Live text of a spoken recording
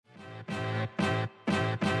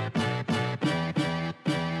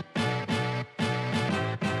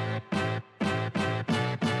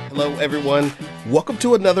Hello, everyone. Welcome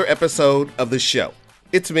to another episode of the show.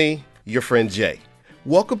 It's me, your friend Jay.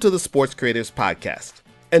 Welcome to the Sports Creatives Podcast.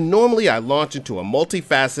 And normally I launch into a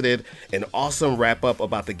multifaceted and awesome wrap-up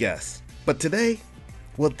about the guest. But today,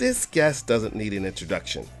 this guest doesn't need an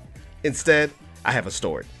introduction. Instead, I have a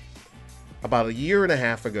story. About a year and a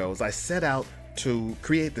half ago, as I set out to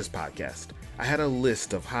create this podcast, I had a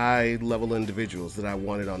list of high-level individuals that I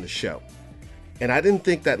wanted on the show. And I didn't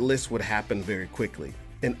think that list would happen very quickly.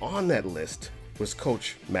 And on that list was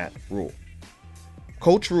Coach Matt Rhule.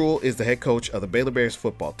 Coach Rhule is the head coach of the Baylor Bears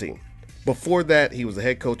football team. Before that, he was the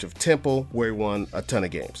head coach of Temple, where he won a ton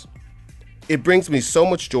of games. It brings me so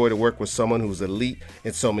much joy to work with someone who's elite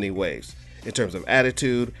in so many ways, in terms of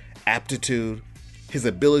attitude, aptitude, his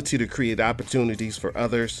ability to create opportunities for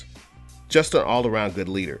others, just an all-around good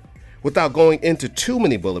leader. Without going into too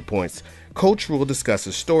many bullet points, Coach Rhule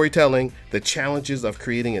discusses storytelling, the challenges of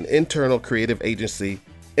creating an internal creative agency,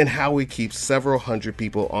 and how we keep several hundred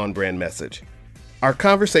people on brand message. Our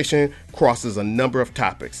conversation crosses a number of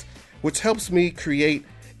topics, which helps me create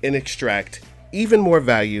and extract even more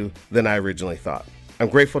value than I originally thought. I'm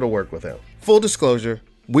grateful to work with him. Full disclosure,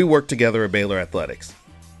 we work together at Baylor Athletics.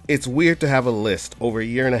 It's weird to have a list over a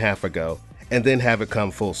year and a half ago and then have it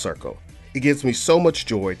come full circle. It gives me so much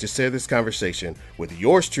joy to share this conversation with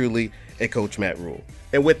yours truly and Coach Matt Rhule.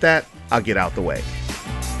 And with that, I'll get out the way.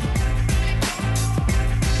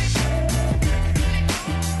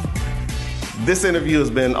 This interview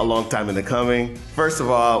has been a long time in the coming. First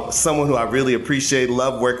of all, someone who I really appreciate,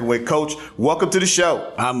 love working with. Coach, welcome to the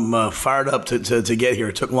show. I'm fired up to get here.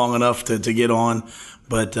 It took long enough to get on,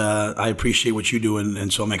 but I appreciate what you do,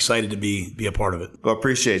 and so I'm excited to be a part of it. Well,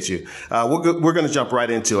 appreciate you. We're going to jump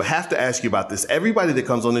right into it. I have to ask you about this. Everybody that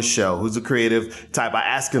comes on this show who's a creative type, I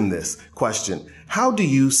ask them this question. How do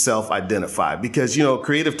you self-identify? Because,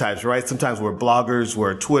 creative types, right? Sometimes we're bloggers,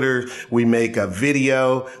 we're Twitter, we make a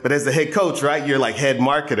video. But as the head coach, right, you're like head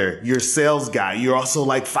marketer, you're a sales guy. You're also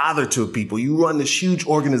like father to people. You run this huge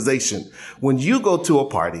organization. When you go to a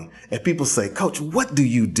party and people say, Coach, what do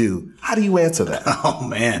you do? How do you answer that? Oh,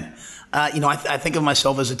 man. I think of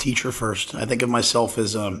myself as a teacher first. I think of myself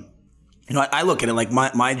as, I look at it like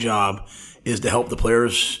my job is to help the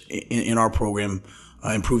players in our program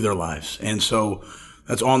improve their lives. And so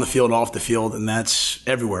that's on the field, off the field, and that's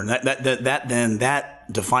everywhere. And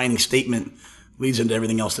that defining statement leads into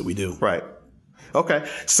everything else that we do. Right. Okay.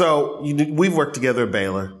 So we've worked together at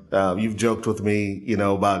Baylor. You've joked with me,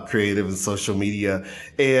 about creative and social media.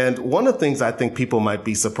 And one of the things I think people might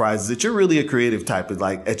be surprised is that you're really a creative type,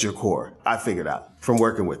 like at your core. I figured out from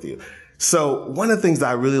working with you. So one of the things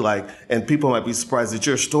I really like, and people might be surprised that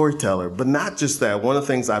you're a storyteller, but not just that. One of the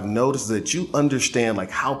things I've noticed is that you understand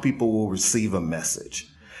like how people will receive a message.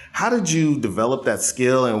 How did you develop that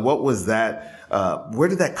skill, and what was that? Where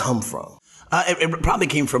did that come from? It probably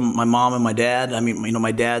came from my mom and my dad. I mean,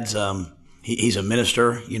 my dad's, he's a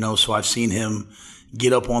minister, so I've seen him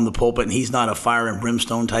get up on the pulpit, and he's not a fire and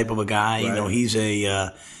brimstone type of a guy.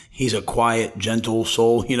 Right. He's a quiet, gentle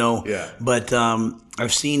soul, Yeah. But,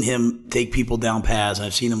 I've seen him take people down paths.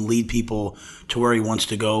 I've seen him lead people to where he wants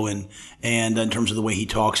to go, and in terms of the way he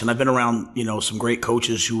talks. And I've been around, some great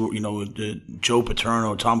coaches who, Joe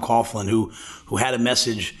Paterno, Tom Coughlin, who had a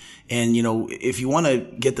message. And, if you want to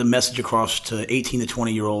get the message across to 18 to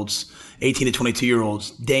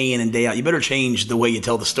 22-year-olds, day in and day out, you better change the way you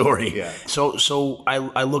tell the story. Yeah. So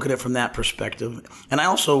I look at it from that perspective. And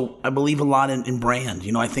I believe a lot in brand.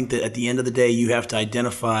 I think that at the end of the day, you have to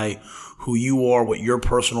identify who you are, what your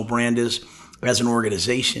personal brand is. As an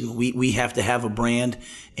organization, we have to have a brand,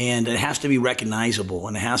 and it has to be recognizable,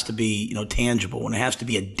 and it has to be, tangible, and it has to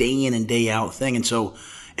be a day in and day out thing. And so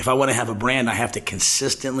if I want to have a brand, I have to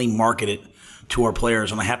consistently market it to our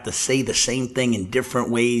players, and I have to say the same thing in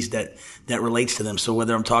different ways that relates to them. So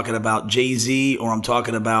whether I'm talking about Jay-Z or I'm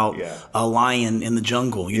talking about a lion in the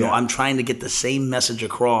jungle, I'm trying to get the same message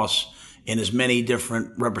across in as many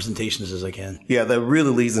different representations as I can. Yeah, that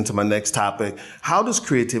really leads into my next topic. How does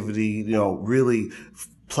creativity, really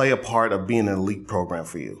play a part of being an elite program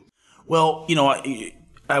for you? Well,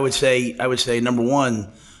 I would say number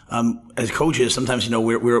one, as coaches, sometimes,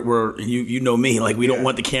 we're you know me, like we don't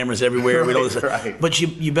want the cameras everywhere. We don't, right. But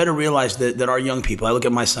you better realize that our young people, I look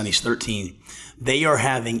at my son, he's 13. They are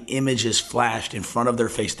having images flashed in front of their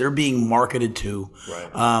face. They're being marketed to,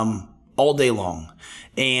 all day long.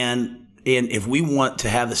 And if we want to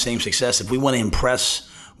have the same success, if we want to impress,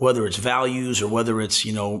 whether it's values or whether it's,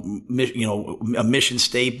 a mission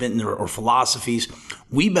statement or philosophies,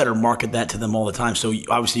 we better market that to them all the time. So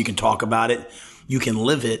obviously you can talk about it, you can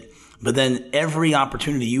live it, But then every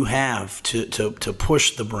opportunity you have to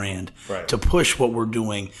push the brand, right, to push what we're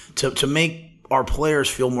doing, to make our players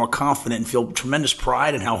feel more confident and feel tremendous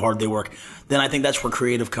pride in how hard they work, then I think that's where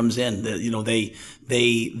creative comes in.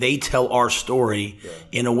 They tell our story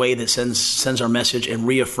in a way that sends our message and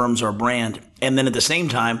reaffirms our brand. And then at the same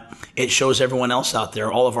time, it shows everyone else out there,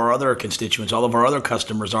 all of our other constituents, all of our other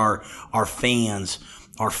customers, our fans,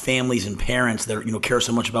 our families and parents that care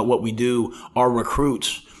so much about what we do, our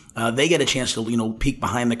recruits. They get a chance to, peek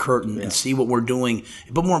behind the curtain and see what we're doing,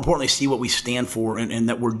 but more importantly, see what we stand for and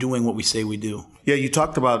that we're doing what we say we do. Yeah, you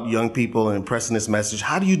talked about young people and impressing this message.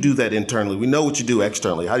 How do you do that internally? We know what you do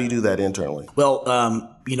externally. How do you do that internally? Well,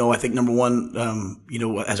 I think number one,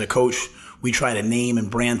 as a coach, we try to name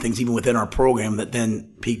and brand things even within our program that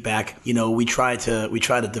then peek back. We try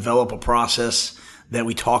to develop a process that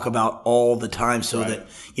we talk about all the time so that,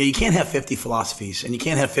 you can't have 50 philosophies and you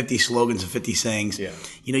can't have 50 slogans and 50 sayings. Yeah.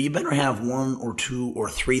 You better have one or two or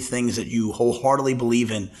three things that you wholeheartedly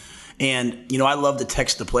believe in. And, I love to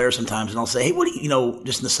text the players sometimes and I'll say, hey, what do you,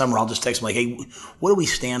 just in the summer, I'll just text them like, hey, what do we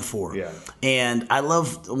stand for? Yeah. And I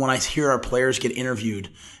love when I hear our players get interviewed.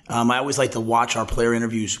 I always like to watch our player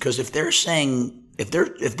interviews because if they're saying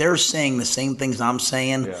the same things I'm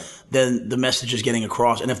saying, then the message is getting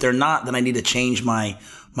across. And if they're not, then I need to change my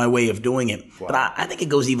way of doing it. Wow. But I think it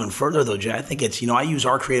goes even further though, Jay. I think it's, I use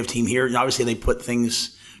our creative team here. And obviously they put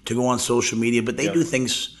things to go on social media, but they do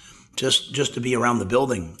things just to be around the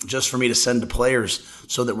building, just for me to send to players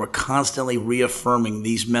so that we're constantly reaffirming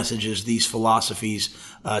these messages, these philosophies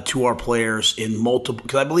to our players in multiple,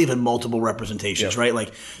 because I believe in multiple representations, right?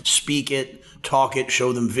 Like speak it, talk it,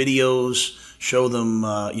 show them videos, show them,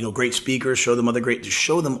 great speakers, show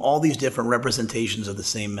them all these different representations of the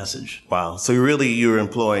same message. Wow. So you're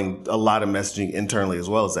employing a lot of messaging internally as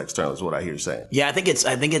well as externally is what I hear you saying. Yeah, I think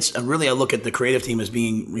it's really, I look at the creative team as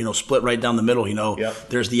being, split right down the middle,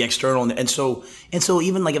 There's the external. And so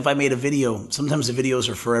even like if I made a video, sometimes the videos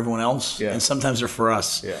are for everyone else and sometimes they're for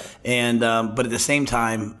us. Yeah. And, but at the same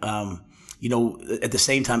time,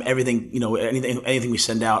 everything, anything we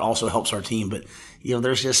send out also helps our team. But,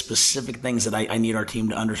 there's just specific things that I need our team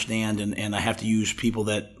to understand. And I have to use people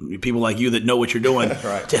like you that know what you're doing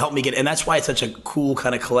right. to help me get. And that's why it's such a cool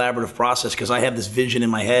kind of collaborative process because I have this vision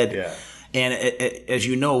in my head. Yeah. And as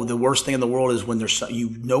you know, the worst thing in the world is when you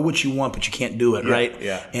know what you want, but you can't do it, right?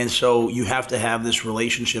 Yeah. And so you have to have this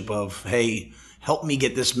relationship of, hey, help me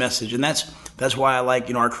get this message. And that's why I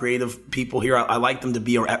like, our creative people here. I like them to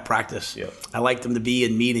be at practice. Yep. I like them to be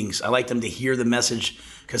in meetings. I like them to hear the message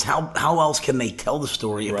because how else can they tell the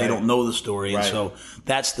story if they don't know the story? Right. And so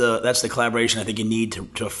that's the collaboration I think you need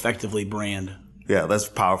to effectively brand. Yeah, that's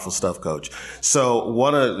powerful stuff, Coach. So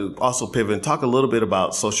want to also pivot and talk a little bit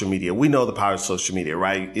about social media. We know the power of social media,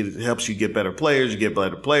 right? It helps you get better players,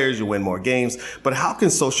 you win more games. But how can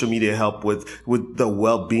social media help with the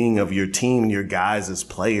well-being of your team and your guys as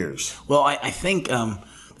players? Well, I think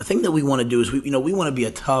the thing that we want to do is we want to be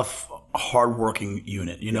a tough, hardworking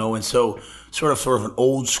unit, and so sort of an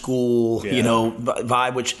old school,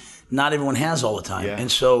 vibe, which not everyone has all the time. Yeah.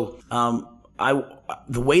 And so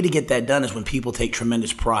the way to get that done is when people take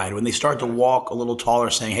tremendous pride, when they start to walk a little taller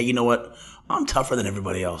saying, hey, you know what? I'm tougher than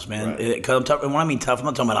everybody else, man. Right. I'm tough. And when I mean tough, I'm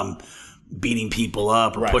not talking about I'm beating people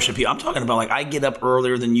up or pushing people. I'm talking about I get up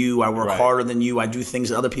earlier than you. I work harder than you. I do things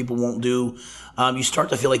that other people won't do. You start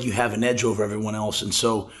to feel like you have an edge over everyone else. And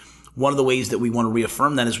so one of the ways that we want to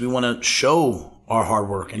reaffirm that is we want to show our hard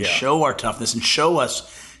work and show our toughness and show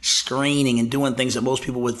us screening and doing things that most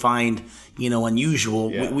people would find,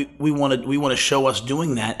 unusual. Yeah. We want to show us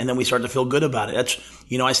doing that, and then we start to feel good about it. That's,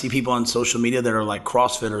 I see people on social media that are like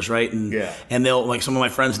CrossFitters, right? And they'll, like some of my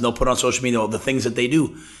friends, and they'll put on social media the things that they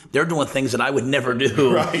do. They're doing things that I would never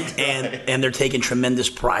do, and they're taking tremendous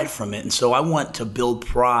pride from it. And so I want to build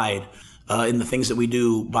pride in the things that we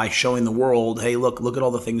do by showing the world, hey, look at all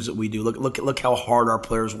the things that we do. Look how hard our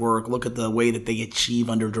players work. Look at the way that they achieve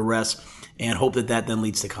under duress, and hope that then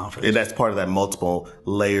leads to confidence. And that's part of that multiple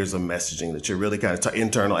layers of messaging that you're really kind of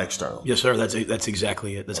internal, external. Yes, sir. That's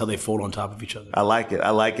exactly it. That's how they fold on top of each other. I like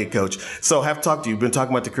it, Coach. So I have talked to you. You've been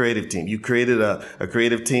talking about the creative team. You created a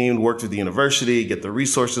creative team, worked with the university, get the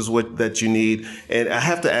resources that you need. And I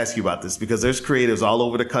have to ask you about this because there's creatives all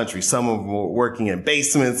over the country. Some of them are working in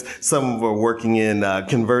basements. Some of them are working in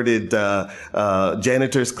converted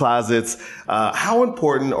janitor's closets. How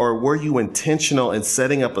important, or were you intentional in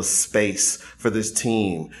setting up a space for this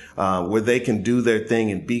team where they can do their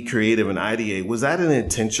thing and be creative and ideate? Was that an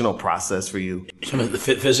intentional process for you?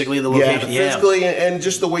 Physically, the location? Yeah, physically and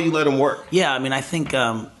just the way you let them work. Yeah, I mean, I think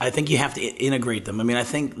you have to integrate them. I mean, I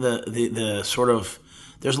think the sort of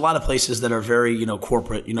there's a lot of places that are very,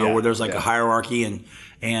 corporate, where there's like a hierarchy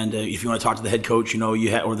and if you want to talk to the head coach, or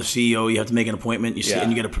the CEO, you have to make an appointment, and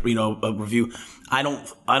you get a review. I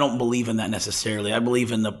don't believe in that necessarily. I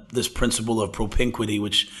believe in this principle of propinquity,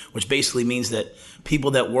 which basically means that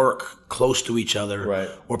people that work close to each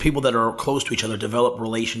other, or people that are close to each other, develop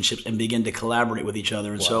relationships and begin to collaborate with each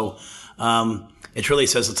other. And so, it really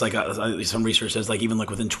says it's like some research says like even like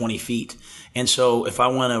within 20 feet. And so if I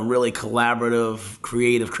want a really collaborative,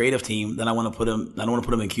 creative team, then I don't want to put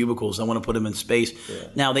them in cubicles. I want to put them in space. Yeah.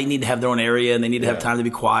 Now they need to have their own area and they need to have time to be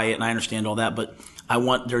quiet. And I understand all that, but I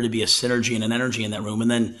want there to be a synergy and an energy in that room.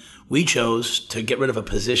 And then we chose to get rid of a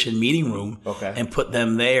position meeting room and put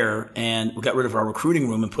them there. And we got rid of our recruiting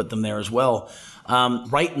room and put them there as well.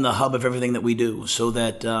 Right in the hub of everything that we do, so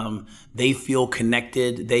that they feel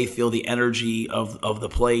connected, they feel the energy of the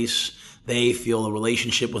place, they feel a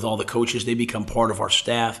relationship with all the coaches, they become part of our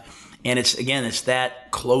staff. And it's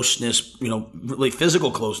that closeness, really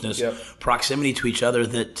physical closeness, proximity to each other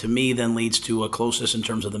that to me then leads to a closeness in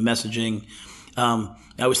terms of the messaging. I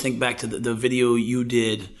always think back to the video you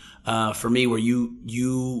did for me, where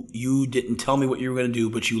you didn't tell me what you were going to do,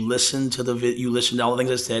 but you listened to you listened to all the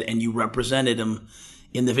things I said, and you represented them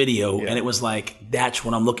in the video. And it was like, that's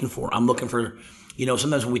what I'm looking for. I'm looking for,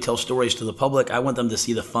 sometimes when we tell stories to the public, I want them to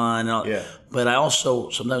see the fun. But I also,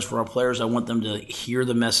 sometimes for our players, I want them to hear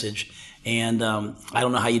the message. And I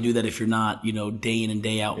don't know how you do that if you're not, day in and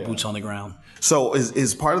day out, boots on the ground. So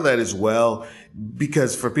is part of that as well,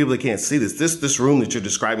 because for people that can't see this room that you're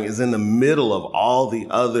describing is in the middle of all the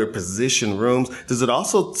other position rooms. Does it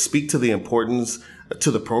also speak to the importance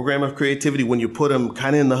to the program of creativity when you put them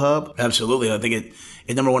kind of in the hub? Absolutely. I think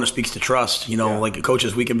it number one, it speaks to trust. Like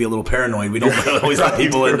coaches, we can be a little paranoid. We don't always let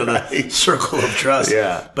people into the circle of trust.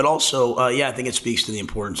 But also, I think it speaks to the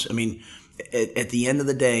importance. I mean, at the end of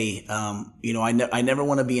the day, I never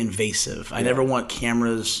want to be invasive. I never want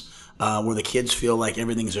cameras where the kids feel like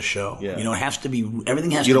everything's a show. It has to be,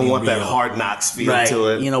 everything has to be You don't want real. that Hard Knocks feel to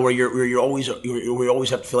it. Where you always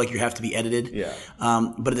have to feel like you have to be edited.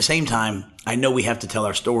 But at the same time, I know we have to tell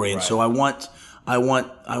our story. And so I want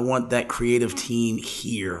that creative team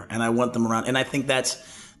here, and I want them around. And I think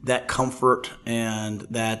that comfort and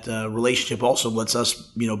that relationship also lets us,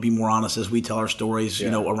 be more honest as we tell our stories,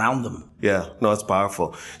 around them. Yeah, no, it's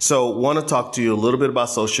powerful. So want to talk to you a little bit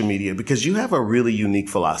about social media, because you have a really unique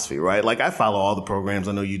philosophy, right? Like I follow all the programs.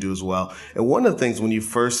 I know you do as well. And one of the things when you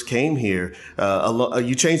first came here,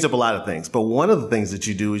 you changed up a lot of things. But one of the things that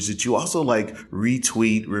you do is that you also like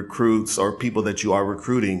retweet recruits or people that you are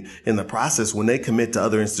recruiting in the process when they commit to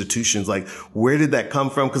other institutions. Like, where did that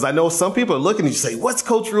come from? Because I know some people are looking and you say, what's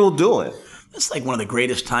Coach Rhule doing? That's like one of the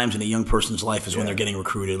greatest times in a young person's life is when they're getting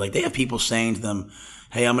recruited. Like they have people saying to them,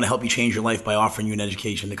 hey, I'm going to help you change your life by offering you an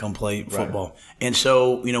education to come play football. Right. And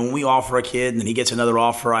so, when we offer a kid and then he gets another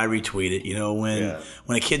offer, I retweet it.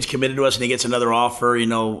 When a kid's committed to us and he gets another offer,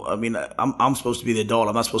 I'm supposed to be the adult.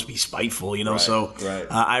 I'm not supposed to be spiteful,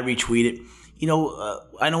 I retweet it.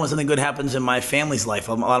 I know when something good happens in my family's life,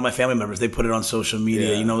 a lot of my family members, they put it on social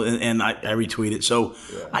media, and I retweet it. So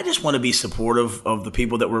I just want to be supportive of the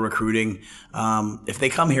people that we're recruiting. If they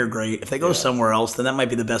come here, great. If they go somewhere else, then that might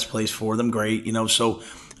be the best place for them. Great. So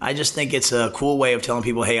I just think it's a cool way of telling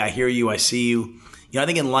people, hey, I hear you. I see you. I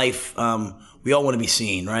think in life, we all want to be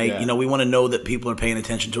seen, right? We want to know that people are paying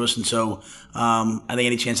attention to us. And so, I think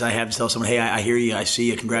any chance I have to tell someone, hey, I hear you, I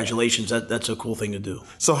see you, congratulations, that's a cool thing to do.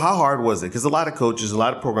 So how hard was it? Because a lot of coaches, a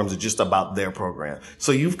lot of programs are just about their program.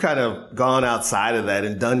 So you've kind of gone outside of that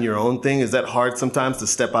and done your own thing. Is that hard sometimes to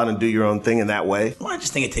step out and do your own thing in that way? Well, I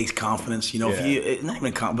just think it takes confidence, if you, not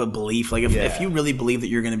even but belief. Like if you really believe that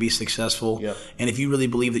you're going to be successful, and if you really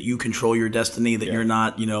believe that you control your destiny, that you're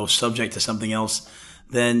not, subject to something else,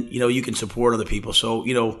 then, you can support other people. So,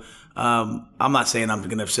 I'm not saying I'm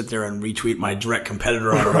going to sit there and retweet my direct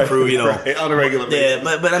competitor on a recruit, on a regular basis.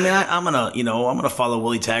 Yeah, but I mean, I'm going to follow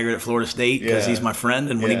Willie Taggart at Florida State because he's my friend.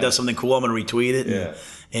 And when he does something cool, I'm going to retweet it.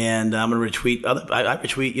 And I'm going to retweet I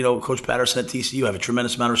retweet, Coach Patterson at TCU. I have a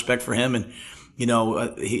tremendous amount of respect for him. And,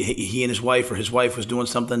 he and his wife, or his wife was doing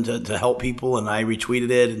something to help people, and I retweeted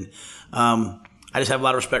it. And, I just have a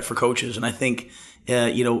lot of respect for coaches. And I think,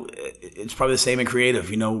 it's probably the same in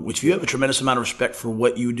creative, if you have a tremendous amount of respect for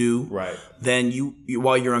what you do, then you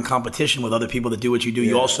while you're in competition with other people that do what you do,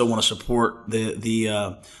 you also want to support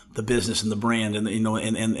the business and the brand and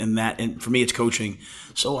and that, and for me it's coaching.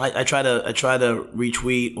 So I try to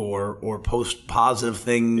retweet or post positive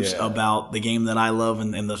things about the game that I love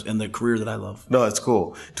and the career that I love. No, it's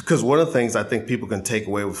cool, because one of the things I think people can take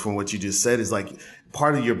away from what you just said is like,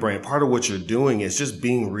 part of your brand, part of what you're doing is just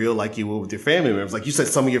being real like you would with your family members. Like you said,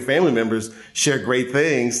 some of your family members share great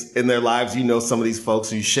things in their lives. You know, some of these folks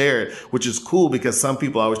who you share it, which is cool because some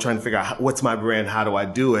people are always trying to figure out what's my brand? How do I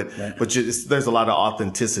do it? Right. But there's a lot of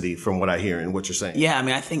authenticity from what I hear and what you're saying. Yeah. I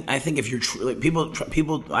mean, I think if you're like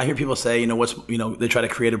people, I hear people say, they try to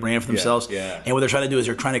create a brand for themselves. Yeah. And what they're trying to do is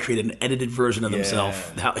they're trying to create an edited version of themselves,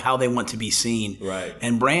 how they want to be seen. Right.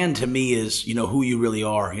 And brand to me is, who you really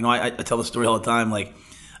are. I tell the story all the time. Like,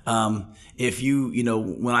 if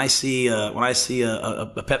when I see a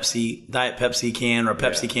Pepsi, Diet Pepsi can or a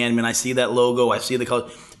Pepsi can, man, I see that logo, I see the color,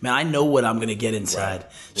 man, I know what I'm going to get inside.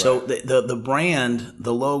 Right. So the brand,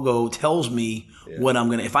 the logo tells me what I'm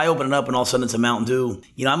going to, if I open it up and all of a sudden it's a Mountain Dew,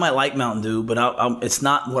 I might like Mountain Dew, but it's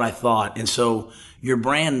not what I thought. And so your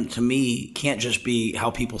brand to me can't just be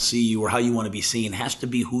how people see you or how you want to be seen. It has to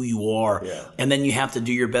be who you are. Yeah. And then you have to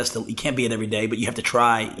do your best. You can't be it every day, but you have to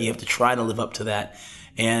try. Yeah. You have to try to live up to that.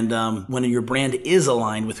 And when your brand is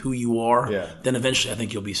aligned with who you are, then eventually I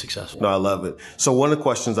think you'll be successful. No, I love it. So one of the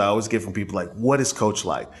questions I always get from people like, what is Coach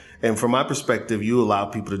like? And from my perspective, you allow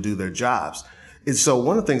people to do their jobs. And so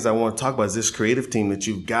one of the things I want to talk about is this creative team that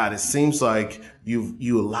you've got. It seems like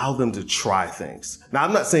you allow them to try things. Now,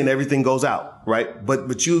 I'm not saying everything goes out, right?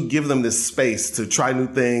 But you give them this space to try new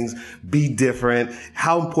things, be different.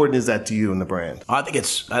 How important is that to you in the brand? I think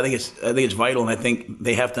it's vital, and I think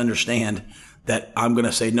they have to understand that I'm going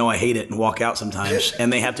to say, no, I hate it and walk out sometimes.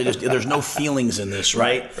 And they have to there's no feelings in this,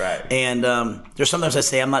 right? Right. And there's sometimes I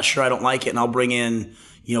say, I'm not sure, I don't like it. And I'll bring in,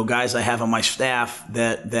 guys I have on my staff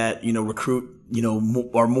that recruit,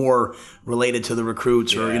 are more related to the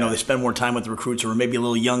recruits or, they spend more time with the recruits or maybe a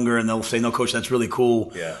little younger and they'll say, no, coach, that's really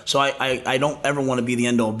cool. Yeah. So I don't ever want to be the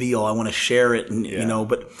end all be all. I want to share it and,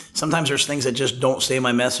 but sometimes there's things that just don't say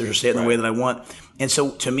my message or say it in the way that I want. And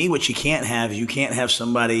so to me, what you can't have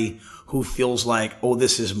somebody who feels like, oh,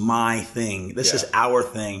 this is my thing. This is our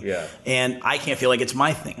thing. Yeah. And I can't feel like it's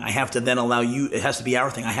my thing. I have to then allow you, it has to be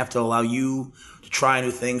our thing. I have to allow you to try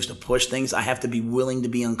new things, to push things. I have to be willing to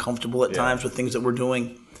be uncomfortable at times with things that we're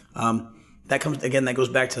doing. That goes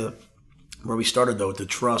back to where we started though, the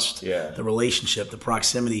trust, the relationship, the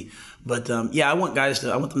proximity. But I want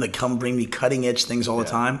them to come bring me cutting edge things all the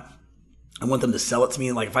time. I want them to sell it to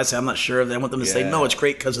me. Like if I say I'm not sure, I want them to say, no, it's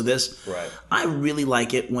great because of this. Right. I really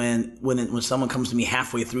like it when someone comes to me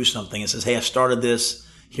halfway through something and says, hey, I started this.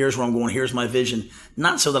 Here's where I'm going. Here's my vision.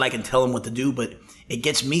 Not so that I can tell them what to do, but it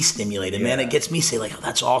gets me stimulated, man. It gets me say like, oh,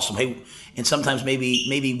 that's awesome. Hey, and sometimes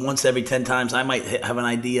maybe once every 10 times I might have an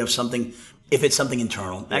idea of something. If it's something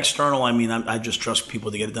internal. External, I mean, I just trust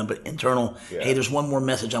people to get it done. But internal, hey, there's one more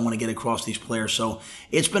message I want to get across these players. So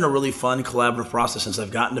it's been a really fun collaborative process since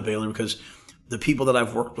I've gotten to Baylor because the people that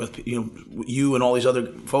I've worked with, you and all these other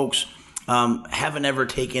folks, haven't ever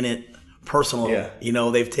taken it personal. Yeah.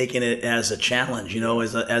 They've taken it as a challenge,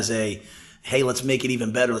 as a, hey, let's make it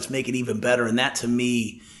even better. Let's make it even better. And that to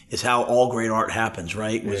me is how all great art happens,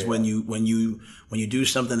 right? Is when you do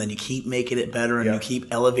something, then you keep making it better and you keep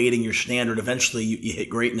elevating your standard. Eventually you hit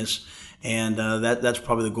greatness. And that's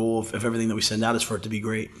probably the goal of everything that we send out is for it to be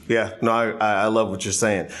great. Yeah, no, I love what you're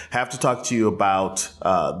saying. Have to talk to you about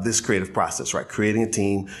this creative process, right? Creating a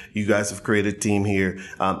team. You guys have created a team here,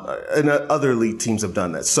 and other elite teams have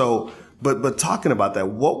done that. So, but talking about that,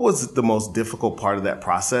 what was the most difficult part of that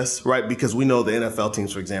process, right? Because we know the NFL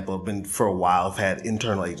teams, for example, have been for a while, have had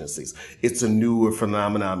internal agencies. It's a newer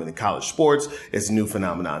phenomenon in college sports. It's a new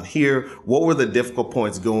phenomenon here. What were the difficult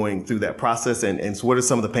points going through that process? And what are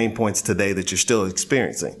some of the pain points today that you're still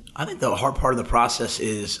experiencing? I think the hard part of the process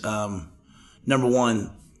is, number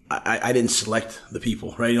one, I didn't select the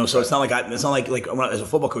people, right? So it's not like as a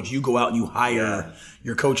football coach, you go out and you hire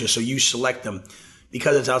your coaches, so you select them.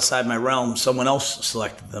 Because it's outside my realm, someone else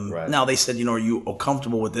selected them. Right. Now they said, are you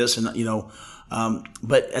comfortable with this? And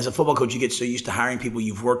but as a football coach, you get so used to hiring people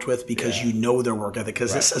you've worked with because you know their work ethic.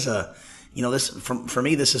 Because this is for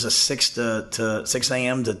me, this is a 6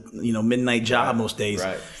 a.m. to midnight job most days.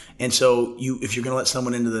 Right. And so if you're going to let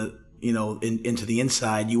someone into the into the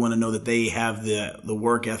inside, you want to know that they have the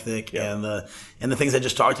work ethic and the things I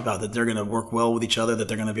just talked about, that they're going to work well with each other, that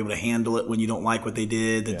they're going to be able to handle it when you don't like what they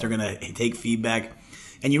did, that they're going to take feedback.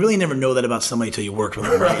 And you really never know that about somebody until you work with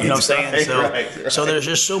them, right? You know what I'm saying? So there's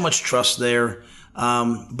just so much trust there.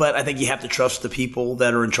 But I think you have to trust the people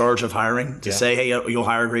that are in charge of hiring to say, hey, you'll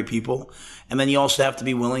hire great people. And then you also have to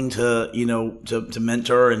be willing to, to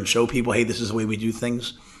mentor and show people, hey, this is the way we do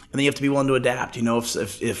things. And then you have to be willing to adapt.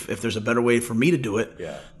 If there's a better way for me to do it,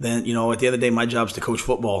 then, at the end of the day, my job is to coach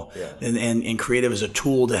football, and creative is a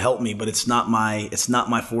tool to help me, but it's not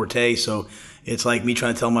my forte. So It's like me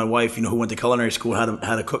trying to tell my wife, who went to culinary school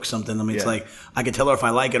how to cook something. I mean, It's like I can tell her if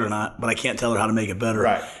I like it or not, but I can't tell her how to make it better.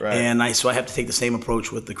 Right. And so I have to take the same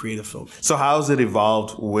approach with the creative folks. So how has it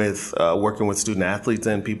evolved with working with student athletes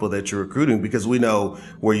and people that you're recruiting? Because we know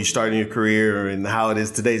where you started your career and how it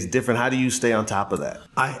is today is different. How do you stay on top of that?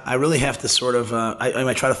 I really have to sort of,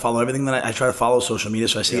 I try to follow everything that I try to follow social media.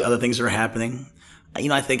 So I see other things that are happening.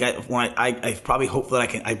 I think I probably hope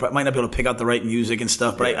that I might not be able to pick out the right music and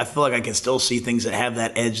stuff, but I feel like I can still see things that have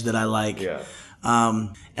that edge that I like. Yeah.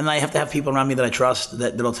 And I have to have people around me that I trust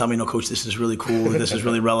that'll tell me, no, coach, this is really cool. This is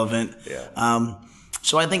really relevant. Yeah.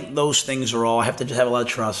 So I think those things are all, I have to just have a lot of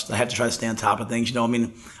trust. I have to try to stay on top of things.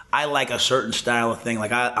 I like a certain style of thing.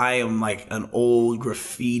 Like I am like an old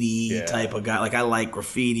graffiti type of guy. Like I like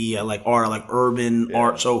graffiti. I like art. I like urban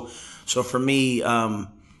art. So for me,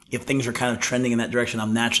 if things are kind of trending in that direction,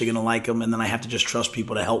 I'm naturally going to like them. And then I have to just trust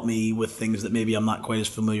people to help me with things that maybe I'm not quite as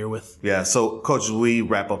familiar with. Yeah. So, Coach, as we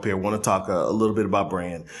wrap up here, I want to talk a little bit about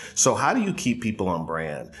brand. So how do you keep people on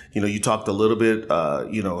brand? You talked a little bit,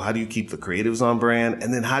 how do you keep the creatives on brand?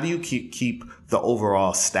 And then how do you keep the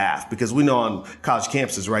overall staff? Because we know on college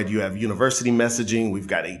campuses, right, you have university messaging. We've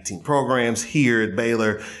got 18 programs here at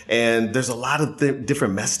Baylor, and there's a lot of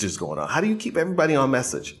different messages going on. How do you keep everybody on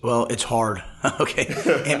message? Well, it's hard.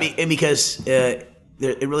 Okay. and because it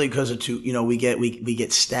really goes to, we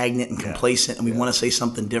get stagnant and complacent, and we want to say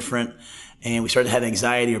something different, and we start to have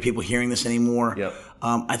anxiety. Are people hearing this anymore? Yep.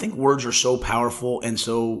 I think words are so powerful, and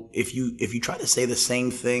so if you try to say the same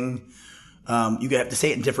thing, you have to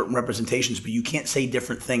say it in different representations, but you can't say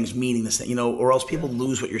different things meaning the same, or else people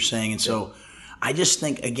lose what you're saying. And so I just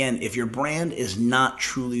think, again, if your brand is not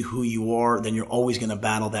truly who you are, then you're always going to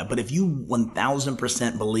battle that. But if you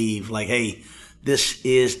 1000% believe, like, hey, this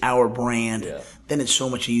is our brand, then it's so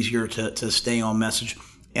much easier to stay on message.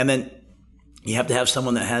 And then you have to have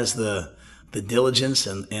someone that has the diligence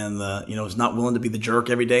and is not willing to be the jerk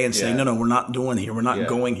every day and say, no, we're not doing here. We're not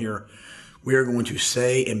going here. We are going to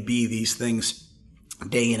say and be these things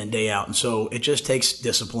day in and day out. And so it just takes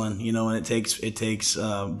discipline, and it takes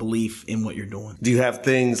belief in what you're doing. Do you have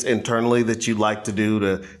things internally that you like to do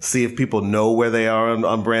to see if people know where they are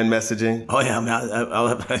on brand messaging? Oh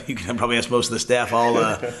yeah. You can probably ask most of the staff.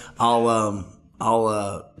 I'll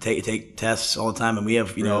take tests all the time, and we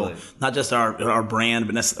have not just our brand,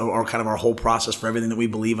 but that's our kind of our whole process for everything that we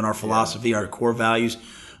believe in, our philosophy, our core values.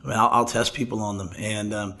 I'll test people on them,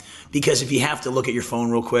 and because if you have to look at your phone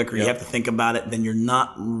real quick or you have to think about it, then you're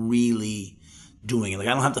not really doing it. Like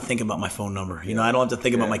I don't have to think about my phone number. I don't have to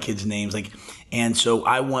think about my kids' names. And so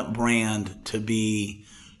I want brand to be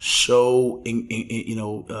so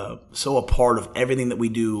so a part of everything that we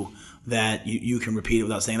do that you can repeat it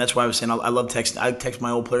without saying. That's why I was saying I love text. I text my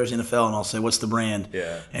old players in the NFL and I'll say, what's the brand?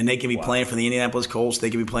 Yeah. And they can be playing for the Indianapolis Colts. They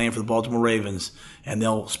can be playing for the Baltimore Ravens, and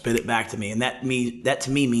they'll spit it back to me. And that to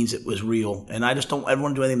me means it was real. And I just don't ever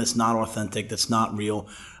want to do anything that's not authentic, that's not real.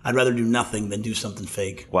 I'd rather do nothing than do something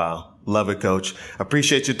fake. Wow. Love it, Coach.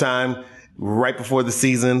 Appreciate your time. Right before the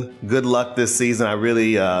season. Good luck this season. I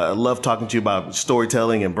really love talking to you about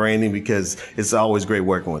storytelling and branding because it's always great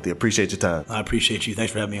working with you. Appreciate your time. I appreciate you.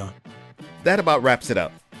 Thanks for having me on. That about wraps it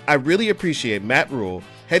up. I really appreciate Matt Rhule,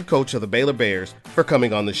 head coach of the Baylor Bears, for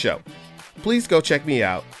coming on the show. Please go check me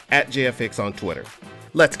out at JFX on Twitter.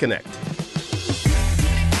 Let's connect.